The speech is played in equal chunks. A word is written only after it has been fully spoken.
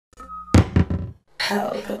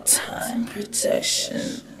Pelpa time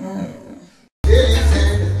protection.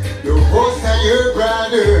 Your host and your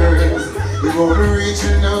brothers, you gonna reach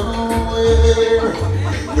nowhere.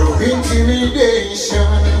 No intimidation,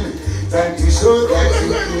 time to show that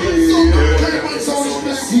you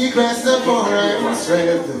care. Secrets of foreign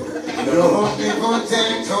strength. Don't be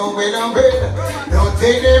content with a bed. Don't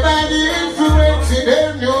take them by the influence with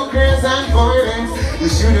them new grace and violence. You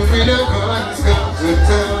should have been a guns come to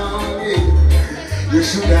town. Yeah. You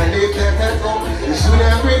should have lived at home. You should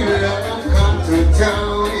have been love come to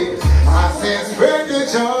town. Yeah. I said spread the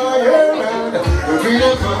joy around. The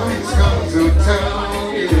freedom guns come to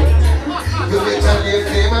town. Yeah. You better live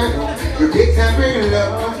them at home. You better bring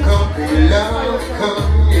love come, bring love come.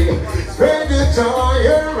 Yeah. Spread the joy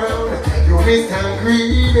around. You Mr.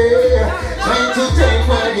 Greedy, trying to take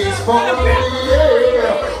what is for you.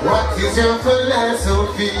 What is your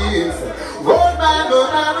philosophy? Oh,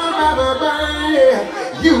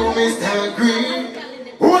 you Mr. Greedy.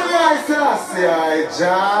 Who do I say?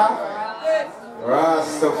 JAH.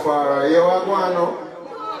 Rastafari. You are going on?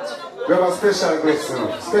 We have a special guest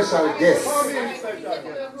now. Special guest.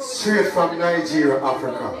 Straight from Nigeria,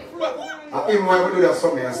 Africa. And him why we do that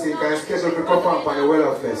something and see, I scheduled to perform on the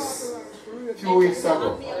WELLOFEST a few weeks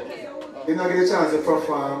ago. He did not get a chance to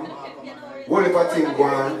perform. One of the things go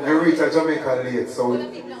on and reach Jamaica late. So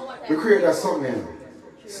we created something.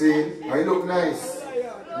 See, and it look nice.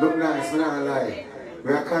 Look nice, I'm not lie.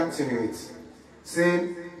 We are continue it.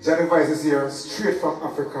 See, JAH Voice is here straight from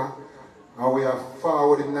Africa. And we are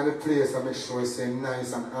forward in the place and make sure it's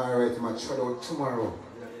nice and alright. I'm going to try out tomorrow.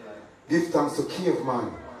 Give thanks to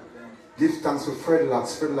Caveman. Give thanks to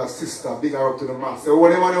Fredlock's sister. Big her up to the max. So what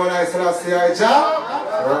do you want to say? I say,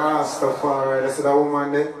 JAH? Rastafari. That's that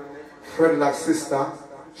woman there. Fredlock's sister.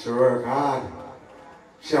 She work hard.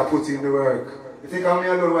 She has put in the work. You think I'm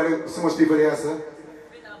here alone why so much people there, sir?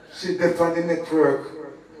 She did on the network.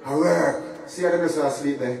 I work. See how they just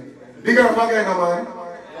asleep there. Big her up again, man.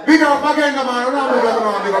 Big up again, man. I don't know if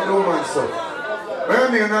big up the woman, so. When I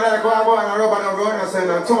mean, I like go and rub and run and say,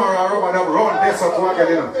 tomorrow I rub and run this up to again,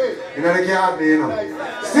 you know. You know, they can't be, you know.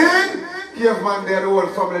 See? Caveman there, the whole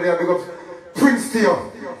family there, big up Prince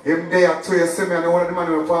Theo. Him there, to you see me, and the one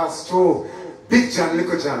man will pass through. Big John,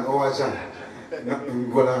 Little John, our John.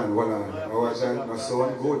 Go on, our John, not so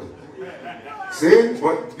good. See?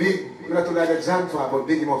 But big, we not to like a John part, but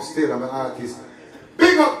big him up still, I'm an artist.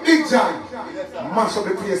 Big up Big John. Mash up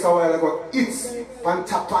the place a while ago. It's on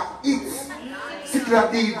top of it. Sickla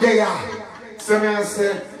D there. So me I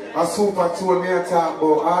say, a super told me to talk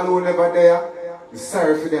about all who never there.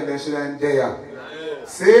 Sorry for them, they shouldn't there.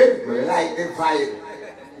 See? We like the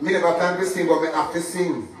vibe. Me never plan to sing, but me have to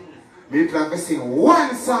sing. Me plan to sing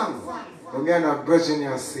one song. But me are not virgin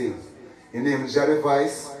and sing. His name is JAH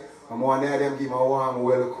Voice. I'm one of them give him a warm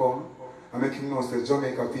welcome. I make him know that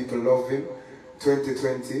Jamaica people love him.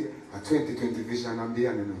 2020, a 2020 vision I'm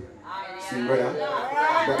behind, you know. See, brother?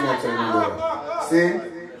 That me I tell you,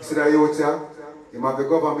 brother. See that youth here? Him have the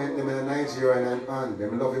government, them in Nigeria and on.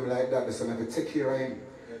 Them love him like that. They say, I take care of him.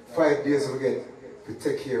 5 days we get to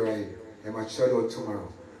take care of him. I'm a shout out tomorrow.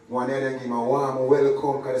 One of them give him a warm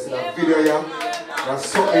welcome because they say that video here, that's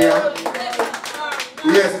something here.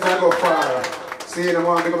 Yes, it can go far. See, the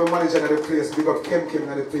man, big up the manager of the place, big up Kim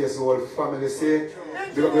in the place, the whole family, see?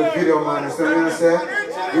 Big up the video man, you see what I say?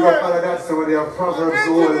 Big up all of that, some of their proverbs,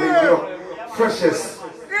 the whole thing, big up Precious,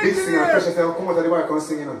 big singer, Precious, they come out of the work and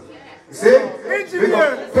sing, you know. You see? Big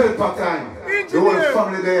up Pelpa time, the whole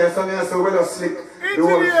family there, some of them say, well slick, the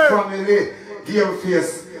whole family, game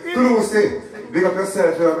face, Lucy. Big up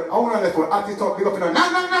yourself, I want to let you at it up, big up, you know, no.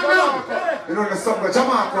 You know, the song, the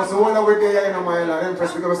Jamaica, so all the way there, you know, my land,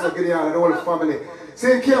 Empress, big up yourself, the whole family.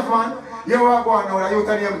 Say, careful, man, you are going now, you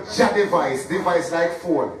tell him JAH Voice, device like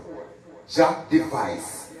phone. JAH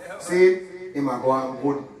Voice. See, he might go on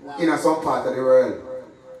good in some part of the world.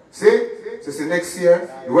 See? So, see, next year,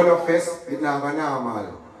 the WELLOFEST, it's not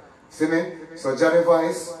normal. See me? So, JAH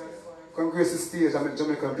Voice, come grace the stage, I mean,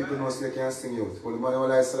 Jamaican people know so they can't sing you. But the man who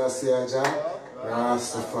likes to say, JAH,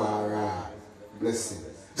 Rastafari. Blessing.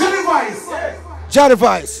 JAH Voice! JAH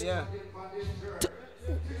Voice. Yeah.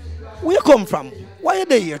 Where you come from? Why are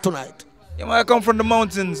they here tonight? Yeah, I come from the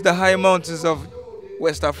mountains, the high mountains of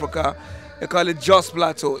West Africa. They call it Jos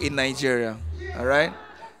Plateau in Nigeria. Alright?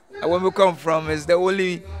 And where we come from is the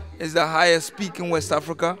highest peak in West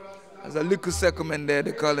Africa. There's a little settlement there,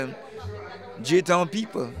 they call him J-Town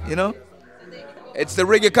people, you know? It's the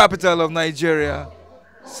reggae capital of Nigeria.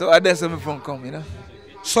 So that's where I'm from come, you know?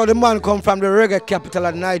 So the man come from the reggae capital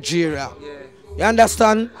of Nigeria. Yeah. You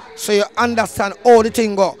understand? So you understand all the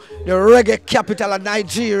thing go. The reggae capital of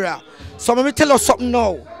Nigeria. So let me tell you something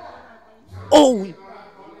now. Oh,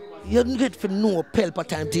 you need to know Pelpa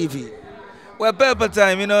Time TV. Well, Pelpa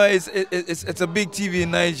Time, you know, it's a big TV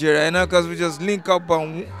in Nigeria, you know, because we just link up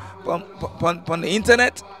on the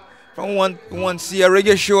internet. From one see a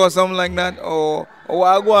reggae show or something like that, or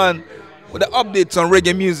I go on with the updates on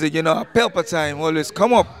reggae music, you know, Pelpa Time always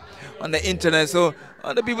come up on the internet. So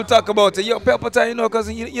other people talk about it, yo, Pelpa Time, you know,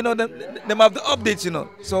 because you know them have the updates, you know.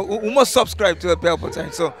 So we must subscribe to a Pelpa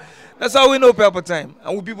Time. So that's how we know Pelpa Time.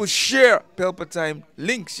 And we people share Pelpa Time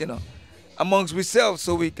links, you know, amongst ourselves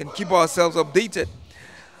so we can keep ourselves updated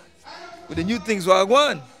with the new things we are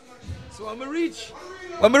going. So when we reach,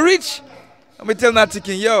 I'm going to tell Natty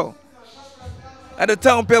King, yo, at the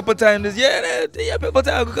town Pelpa Time is, yeah, Pelpa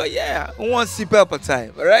Time, go, yeah, I want to see Pelpa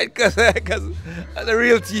Time, all right? Because that's the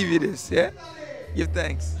real TV this, yeah? Give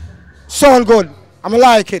thanks. Sound good. I'm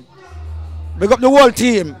like it. Big up the whole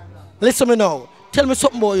team. Listen me now. Tell me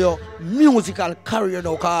something about your musical career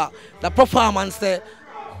now, because the performance there,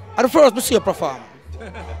 at the first I see you perform.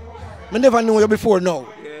 I never knew you before now.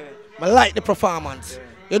 Yeah. I like the performance. Yeah.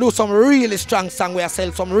 You do some really strong song where you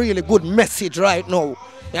sell some really good message right now.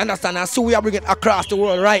 You understand? And so we are bringing it across the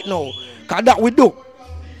world right now. Because that we do.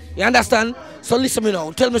 You understand? So listen me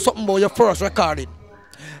now. Tell me something about your first recording.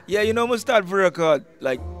 Yeah, you know, I started for record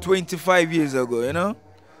like 25 years ago, you know?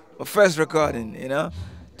 My first recording, you know?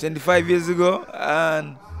 25 years ago.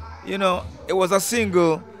 And, you know, it was a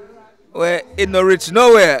single where it not reached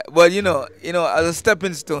nowhere. But, you know, as a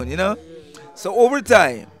stepping stone, you know? So over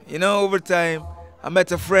time, I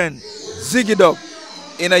met a friend, Ziggy Dub,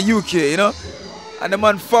 in a UK, you know? And the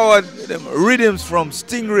man forward them rhythms from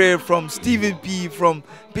Stingray, from Stephen P, from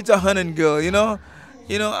Peter Hanningirl, you know,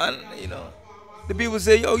 and the people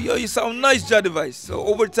say, yo, you sound nice, JAH Device. So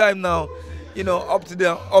over time now, you know, up to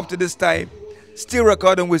this time, still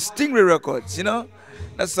recording with Stingray Records, you know.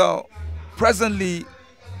 That's how presently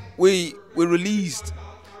we released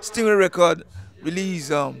Stingray Record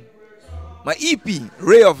released my EP,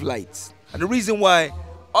 Ray of Light. And the reason why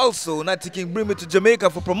also Natty King bring me to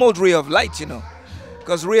Jamaica for promote Ray of Light, you know.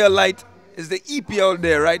 Because Ray of Light is the EP out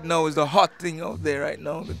there right now, is the hot thing out there right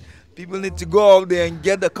now. But people need to go out there and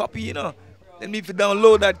get the copy, you know. They need to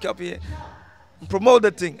download that copy and promote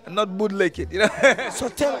the thing and not bootleg it, you know. So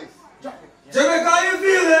tell Jamaica, how you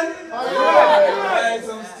feeling? Alright,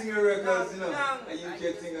 some Stingray Records, you know. And you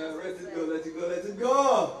can think, let it go, let it go, let it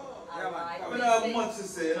go. I don't have much to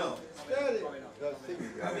say, you know. I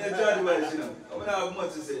mean, a JAH Device, you know. I don't have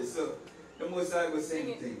much to say, so the most I will say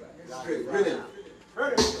anything. Straight, ready?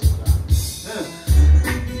 Ready.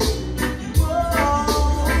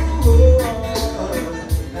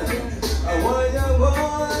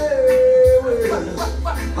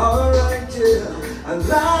 Alright, yeah. I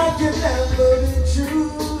like it, never be true.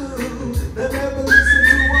 They never listen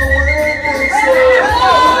to a word they say.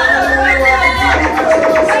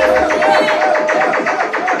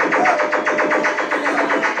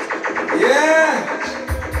 Yeah.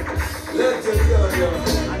 Let it go, yo.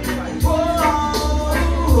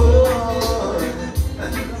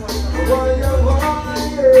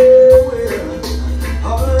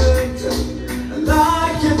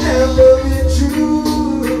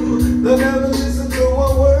 They never listen to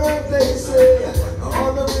a word they say.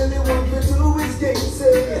 All they really want to do is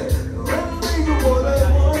gainsay. Everything you want,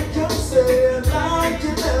 one can say. And I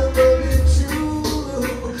can never be true.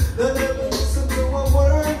 They never listen to a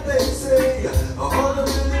word they say. All they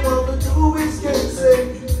really want to do is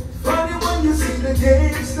gainsay. Funny when you see the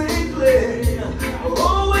games they play.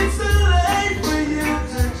 Oh, it's too late for you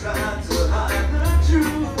to try to hide the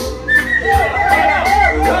truth.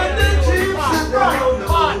 When the truth is down.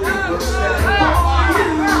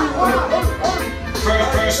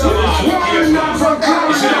 First of all, here's man.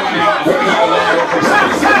 You see that man?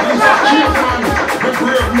 The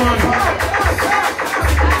brave man.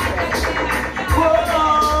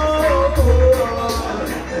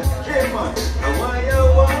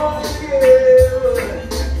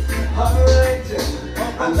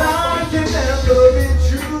 I like it, never be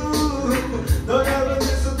true. Don't ever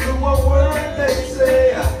listen to a word they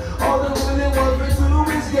say. All they really want to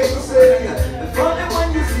do is gainsay. And funny when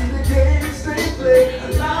you see the games they play. I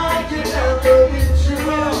like it, never be true.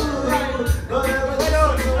 Don't ever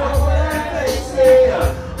listen to a word they say.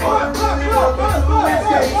 All they really want to do is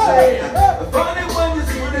gainsay. And funny when you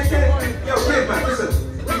see the game. Yo, kid man, listen.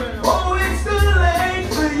 Oh, it's too late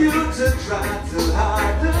for you to try to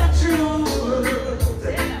hide the truth.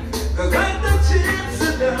 Cause when the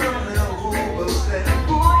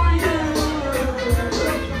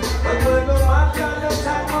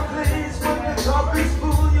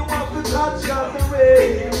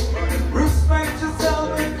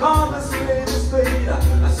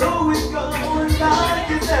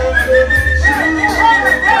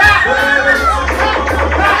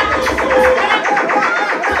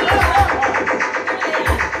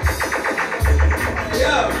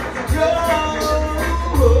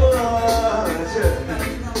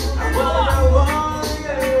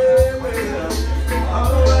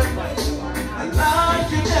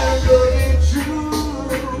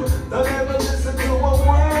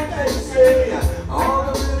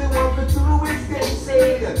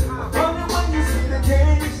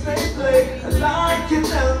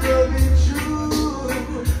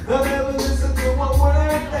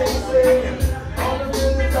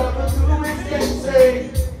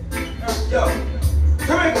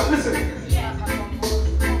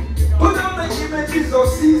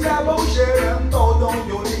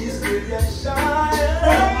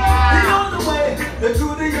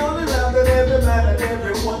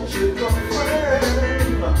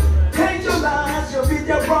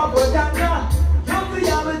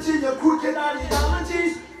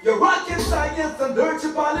Your rocket science and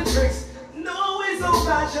dirty politics. No is no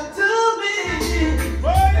fashion to me.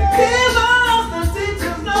 Give us the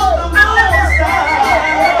teachers, not the most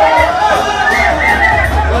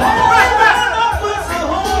puts a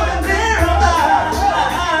hole in their eye.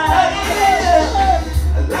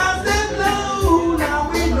 Last and low, now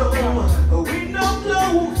we know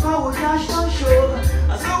close our national show.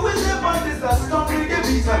 And so we live on this, that's coming to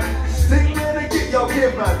visa. Sing and get your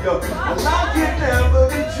give man, yo. I like it never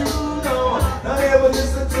be true, no. Not ever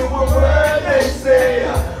listen to a word they say.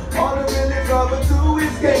 All the really trouble do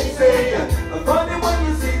is gainsay. Funny when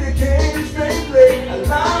you see the games they play. I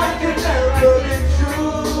like it never be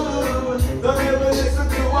true. Don't ever listen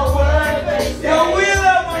to a word they say. Yo, we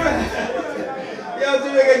love it. Yo,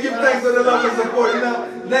 Jamaica, give thanks for the love and support. You know?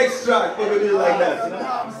 Next track, we're gonna do it like that.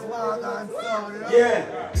 Yeah.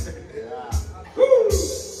 Woo.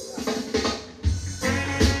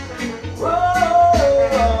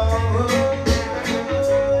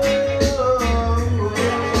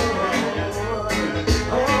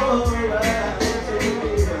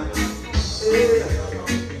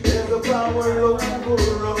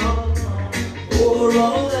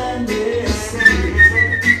 Overall and this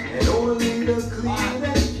and only the clean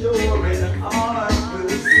and pure in heart will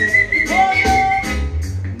see.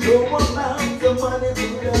 No amount of money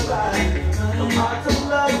will buy, no heart of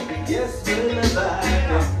love, yes, will buy.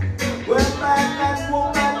 When man and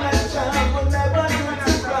woman and child will never need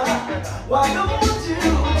to cry, why don't you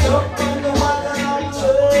jump on the water and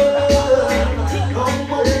love? Come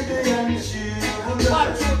with the and children.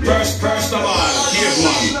 First of all, give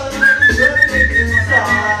man.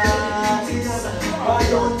 Why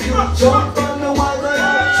don't you jump on the water?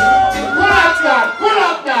 Pull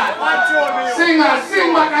up that. Sing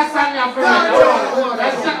back a song your friend.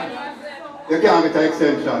 You can't get an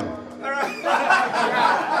extension.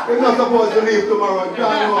 You're not supposed to leave tomorrow.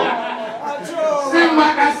 Sing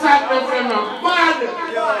back a song your friend. Bad.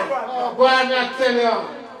 Boy, I tell you,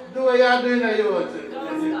 do what you're doing at your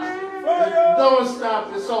don't stop,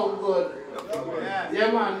 it's so good.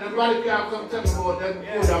 Yeah, man, nobody can come tell me about them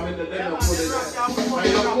good. I mean, they don't put it. But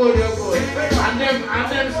you're good. And them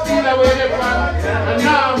steal away the fun. And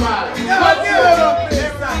now, man.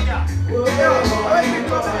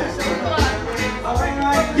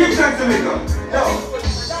 Give thanks to me, go.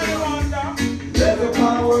 Let the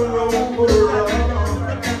power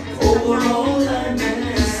overall and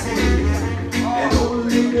messy. And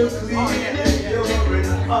only the clean and pure in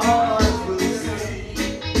heart will see.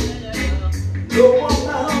 No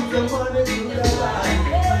amount of money to the life.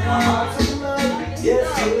 My heart of love, yes,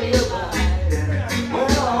 we'll abide.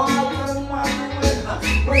 When our heart and money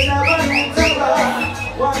will never need to ride.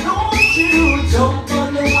 Why don't you jump on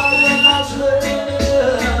the water and love?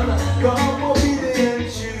 Come obedient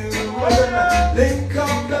children. Link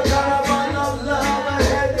up the caravan of love and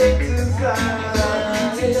head into Zion.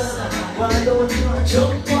 Why don't you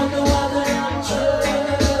jump on the water and chill?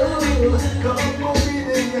 Come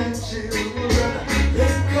obedient children.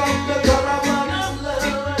 Link up the caravan of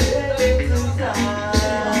love and head into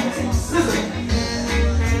Zion. Listen.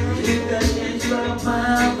 Keep that inch by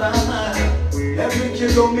mile by mile. Every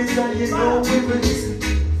kilometer you know we will listen.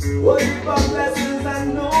 What about blessings and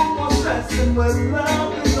no more stressing when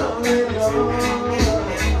love is all in all.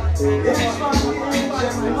 It's my inch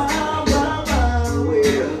and mile by mile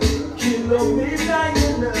will kilometer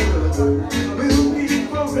you know. We'll be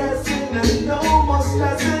progressing and no more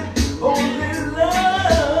stressing, only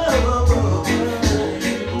love.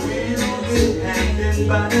 We'll be handing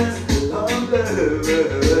banners of love.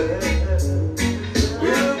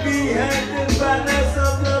 We'll be handing banners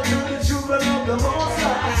of love to the children of the Most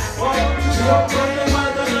High. Why don't you jump on the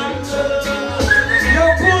mother and love? Yo,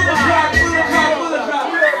 pull the track.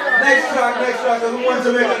 Next track, cause we want to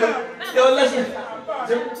make it. Yo, listen.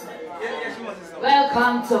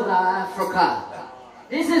 Welcome to Africa.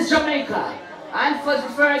 This is Jamaica. And for the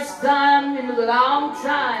first time in a long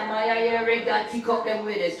time, I hear reggae kick up them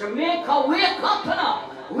with this. Jamaica, wake up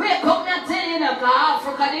now. Wake up now, tell you now, cause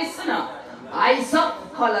Africa this now. Eyes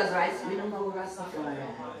up, colors rise. We don't know Rastafari.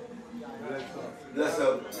 Bless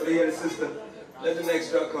up. What do you hear, sister? Let the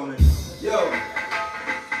next track come in. Yo,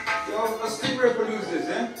 let's keep reproduce this,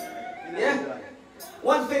 eh? Yeah?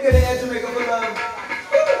 One finger there, Jamaica for love.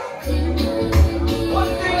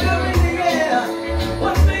 One finger in the air.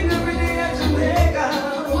 One finger in the air, Jamaica.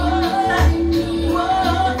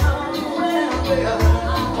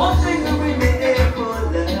 One finger in the air for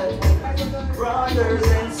love. Brothers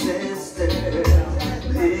and sisters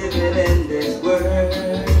living in this world.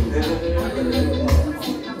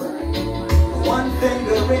 One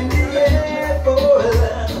finger in the air for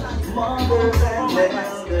love. Mothers and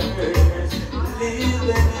elders living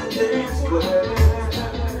in this world.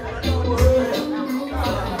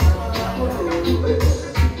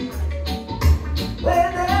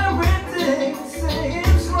 When everything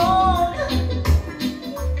seems wrong,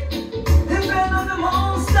 depend on the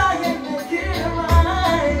most high and make it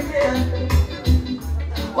right. Yeah.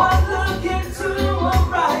 One look into a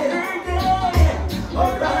brighter day, a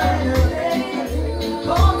brighter day.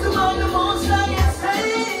 Come to on the most high and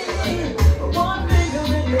say, one finger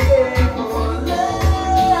in the air for love.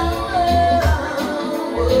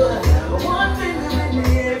 One finger in the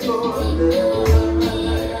air for love.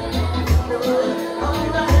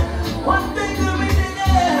 One finger in the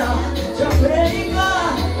air, Jamaica.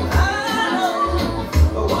 I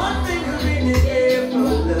know. One finger in the air for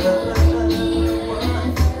love.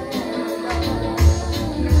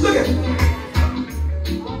 Look at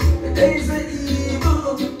the days are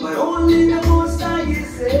evil, but only the Most High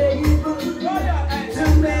is able to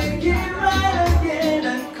make it right again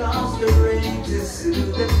and cause the rain to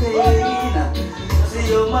soothe the pain. See,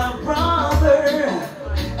 you're my brother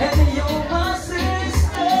and you're my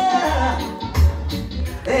sister.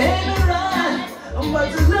 They ain't right, but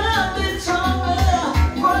to love each other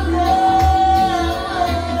for love.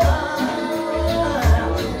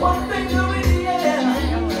 One finger in the air,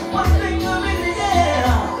 one finger in the air.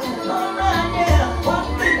 Alright, yeah, one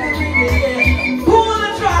finger in the air. Pull the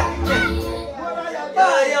track.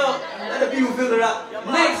 Yo, let the people feel the rap.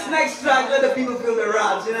 Next track, let the people feel the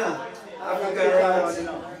raps, you know. African raps.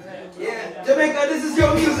 Yeah, Jamaica, this is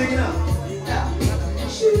your music, you know. Yeah.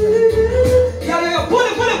 Yo, pull it.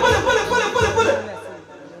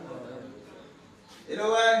 You know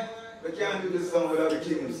why? We can't do this song without the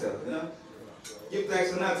king himself, you know? Give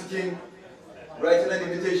thanks to Natty King. Writing an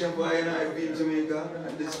invitation for I and I to be in Jamaica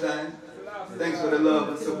at this time. Thanks for the love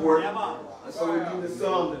and support. And so we do the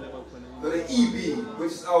song for the EP,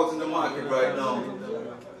 which is out in the market right now.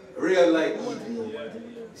 Real life EP. You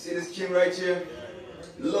see this king right here?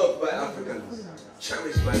 Loved by Africans,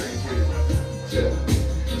 cherished by Nigerians. Sure.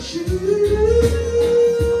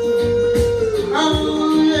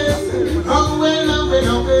 Oh yes, oh well, oh well,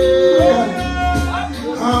 oh well.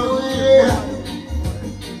 Oh yeah,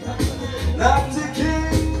 Natty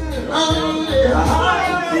King. oh yeah. I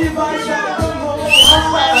am the voice of the Lord. Oh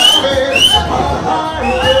well,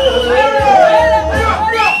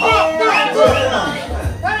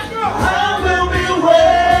 I will be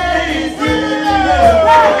waiting.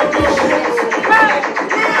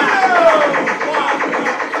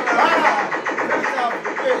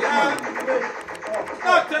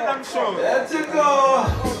 Let you go.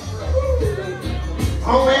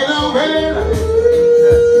 oh well, oh well.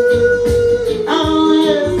 Oh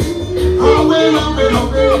yes, oh well, oh well, oh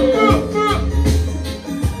well.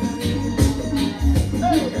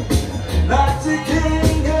 Natty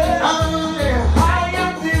King. Oh yeah, I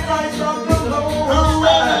am the voice of the Lord. oh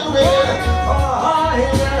well, oh well.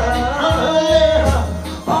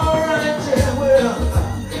 Alright, yeah, well,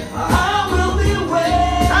 I will be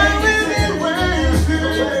waiting. I will be waiting. When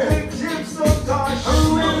the ships of Tarshish,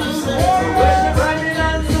 Oh well, when the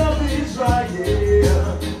remnants of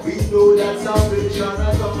Israel, we know that salvation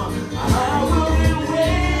has come. I will be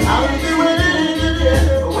waiting. I will be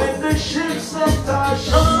waiting. When the ships of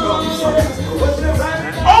Tarshish come, when the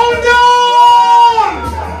remnants. Hold on!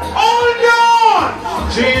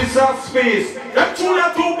 Jesus peace. Them tune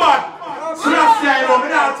are too bad. Selassie, you know, me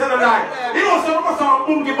not tell a lie. You know, so I some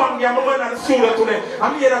bungy bangy, I'm going to the studio today.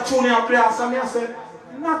 I'm here to tune and play, and I say,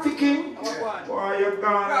 Natty King, boy, you're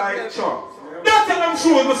gone like Chuck. Don't tell them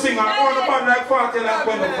shoes me sing, and on the band like 40 like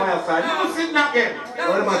on the fireside. You don't sit that again.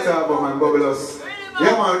 What am I talking about, man? Bubbles.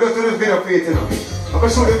 Yeah, man, go to the video for it, you know. I'm going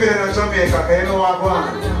to show the video in Jamaica, because you know what I'm going.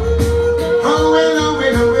 Oh, well, oh,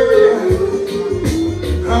 well, oh, well.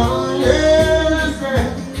 Oh, yes, yeah.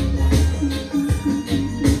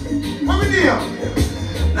 What we do?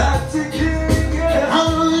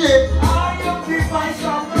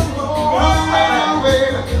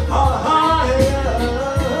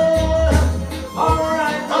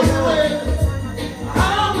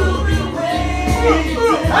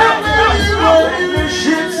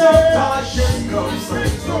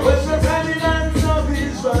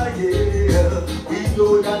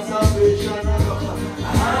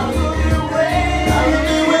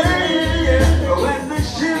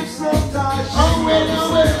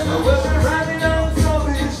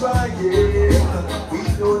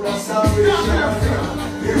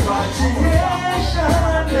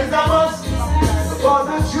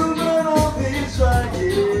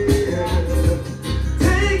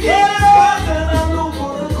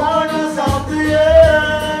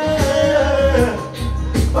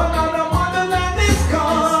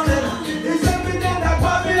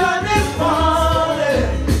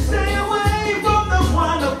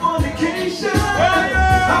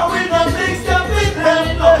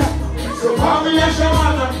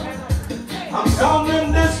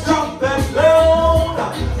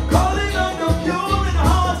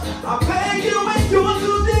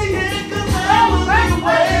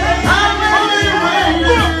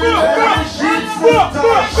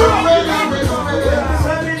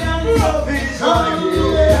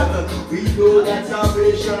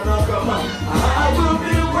 will come. I will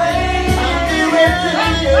be waiting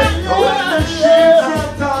when the ships of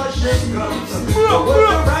Tarshish comes. When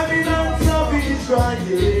the remnants of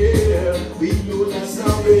Israel, we know that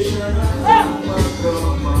salvation will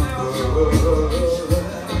come.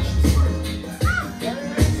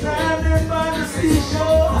 Standing by the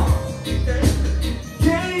seashore,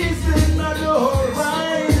 gazing at the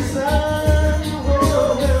horizon.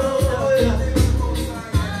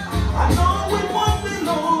 I know it won't be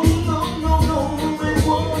long, no, it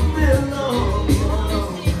won't be long.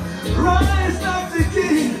 Rise up the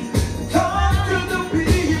king, talk to the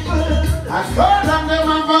people. I saw them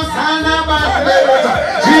and about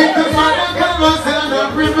Jesus,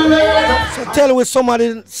 my privilege. So tell me some of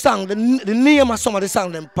the song, the name of some of the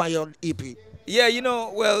song them on your EP. Yeah, you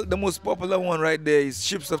know, well, the most popular one right there is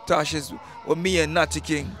Ships of Tarshish with me and Natty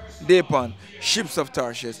King, Dapon, Ships of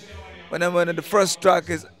Tarshish. When the first track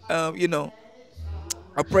is, you know,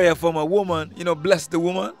 a prayer for my woman, you know, bless the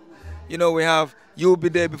woman. You know, we have You'll Be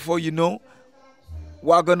There Before You Know,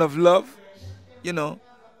 Wagon of Love, you know,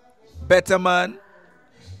 Better Man,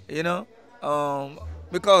 you know,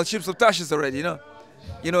 we call it Ships of Tarshish already, you know.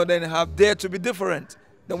 You know, then have Dare to Be Different.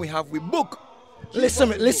 Then we have We Book. Listen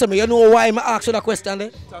me, you know why I ask you that question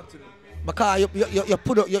there? Talk to me. Because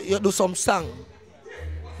you do some song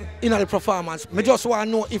in the performance. Me just want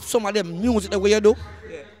to know if some of them music the way you do,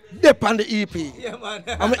 dip on the EP. Yeah, man.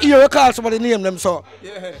 I'm here to call somebody name them so.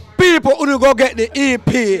 Yeah. People who go get the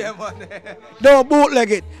EP. Yeah, man. Don't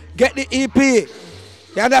bootleg it. Get the EP.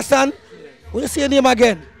 You understand? Yeah. Will you say your name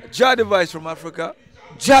again? JAH Device from Africa.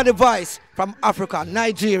 JAH Device from Africa,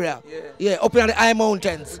 Nigeria. Yeah, up in the high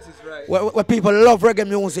mountains. Which is right. Where people love reggae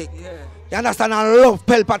music. Yeah. You understand? And love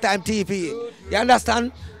Pelpa Time TV. You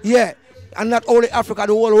understand? Yeah. And not only Africa,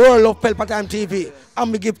 the whole world love Pelpa Time TV.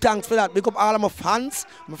 And we give thanks for that. Because all of my fans,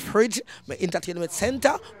 my fridge, my entertainment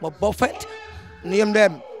center, my buffet, name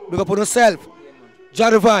them. Big up on yourself.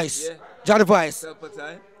 JAH Device. JAH Device. Pelpa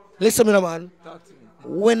Time. Listen to me, man. Talk to me.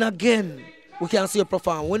 When again we can see you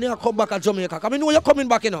perform? When you come back at Jamaica? Because I know you're coming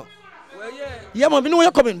back, you know. Well, yeah. Yeah, man, we know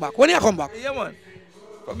you're coming back. When you come back? Yeah, man.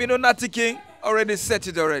 But me know Natty King already set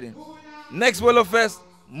it already. Next WELLOFEST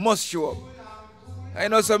must show up. I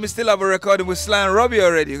know, so me still have a recording with Sly and Robbie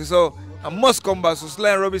already. So I must come back. So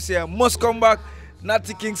Sly and Robbie say I must come back.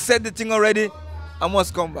 Natty King said the thing already. I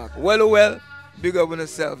must come back. Well, big up on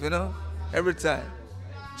yourself, you know. Every time.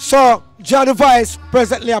 So JAH Device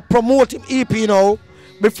presently are promoting EP now.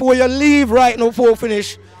 Before you leave right now, before you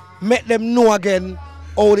finish, make them know again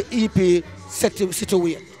how the EP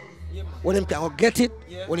situate. When them can go get it,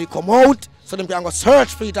 when it come out, so them can go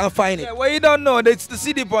search for it and find it. Yeah, well, you don't know, it's the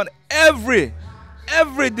CD on every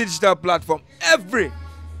digital platform. Every.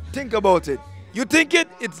 Think about it. You think it,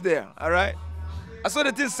 it's there, all right? I saw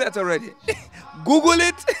the thing set already. Google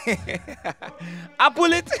it,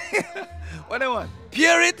 Apple it, what do you want?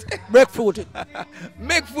 Peer it, Breakfruit it.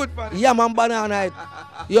 make food for it. Yeah, man, banana it.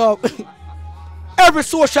 Yo, every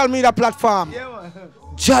social media platform. Yeah, man.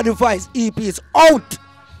 JAH Device EP is out.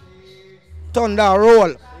 Thunder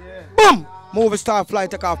roll. Yeah. Boom! Movie star fly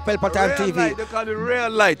take off. Pelpa Time TV. Light, they call it Ray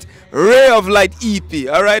of Light. Ray of Light EP,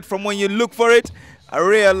 all right? From when you look for it, a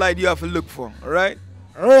ray of light you have to look for, all right?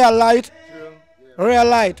 Real light. Real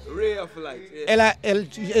light. Ray of Light. Yeah.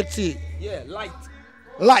 L-I-L-G-H-C. Yeah, light.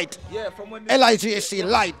 Light. Yeah, from when L-I-G-H-C.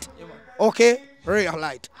 Light. Yeah, man. Okay? Real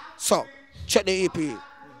light. So, check the EP.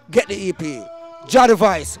 Get the EP. JAH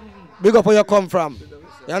Device. Big up where you come from.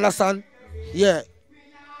 You understand? Yeah.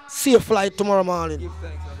 Safe flight tomorrow morning. Give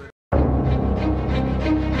thanks, my brother.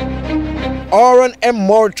 R&M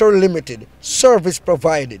Mortuary Limited. Service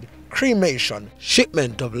provided. Cremation.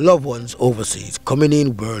 Shipment of loved ones overseas. Coming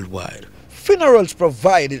in worldwide. Funerals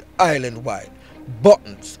provided island-wide.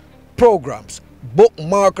 Buttons. Programs.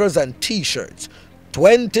 Bookmarkers and t-shirts.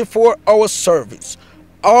 24-hour service.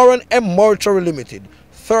 R&M Mortuary Limited.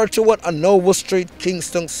 31 Anova Street,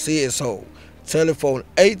 Kingston, CSO. Telephone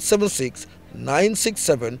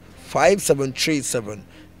 876-967-5737.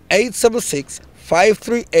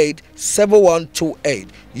 876-538-7128.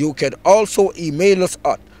 You can also email us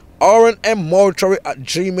at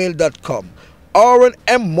rnmmortuary@gmail.com.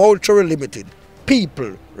 R&M Mortuary Limited.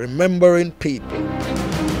 People remembering people.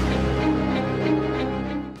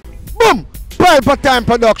 Boom! Pelpa Time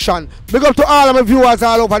production. Big up to all of my viewers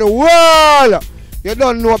all over the world. You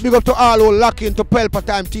don't know. Big up to all who lock into Pelpa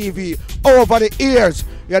Time TV over the years.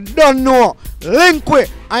 You don't know. Link with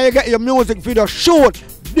and you get your music video shoot,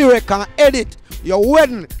 direct and edit. Your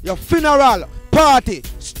wedding, your funeral, party,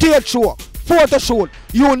 stage show, photo shoot,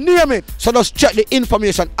 you name it. So just check the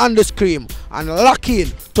information on the screen and lock in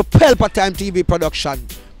to Pelpa Time TV production.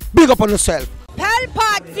 Big up on yourself.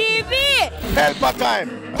 Pelpa TV. Pelpa time.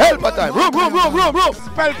 Pelpa time. Room.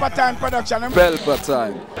 Pelpa time production. Pelpa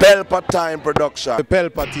time. Pelpa time production.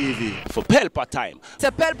 Pelpa TV. For Pelpa time. It's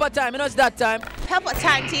a Pelpa time, you know it's that time. Pelpa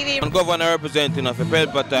time TV. I'm governor representing of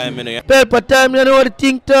Pelpa time, you know. Pelpa time, you know what the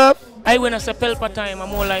thing tough? I when I say Pelpa time, I'm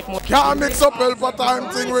more like more. Can't mix up Pelpa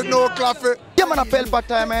time thing with no coffee. Yeah, man, a Pelpa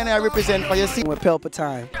time, and I represent for you. See, we're Pelpa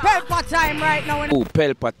time. Pelpa time right now. Oh,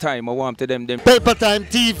 Pelpa time. I want to them. Pelpa time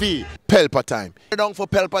TV. Pelpa time. Down for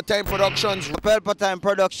Pelpa time productions. Pelpa time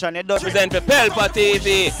production. It does Represent for Pelpa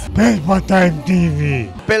TV. Pelpa time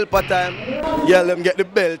TV. Pelpa time. Yeah, let them get the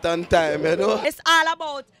belt on time, you know. It's all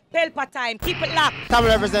about Pelpa time. Keep it locked. Come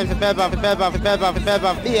represent for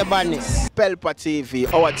Pelpa, be a badness. Pelpa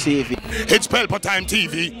TV, our TV. It's Pelpa time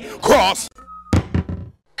TV. Cross.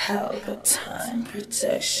 Pelpa time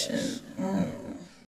protection.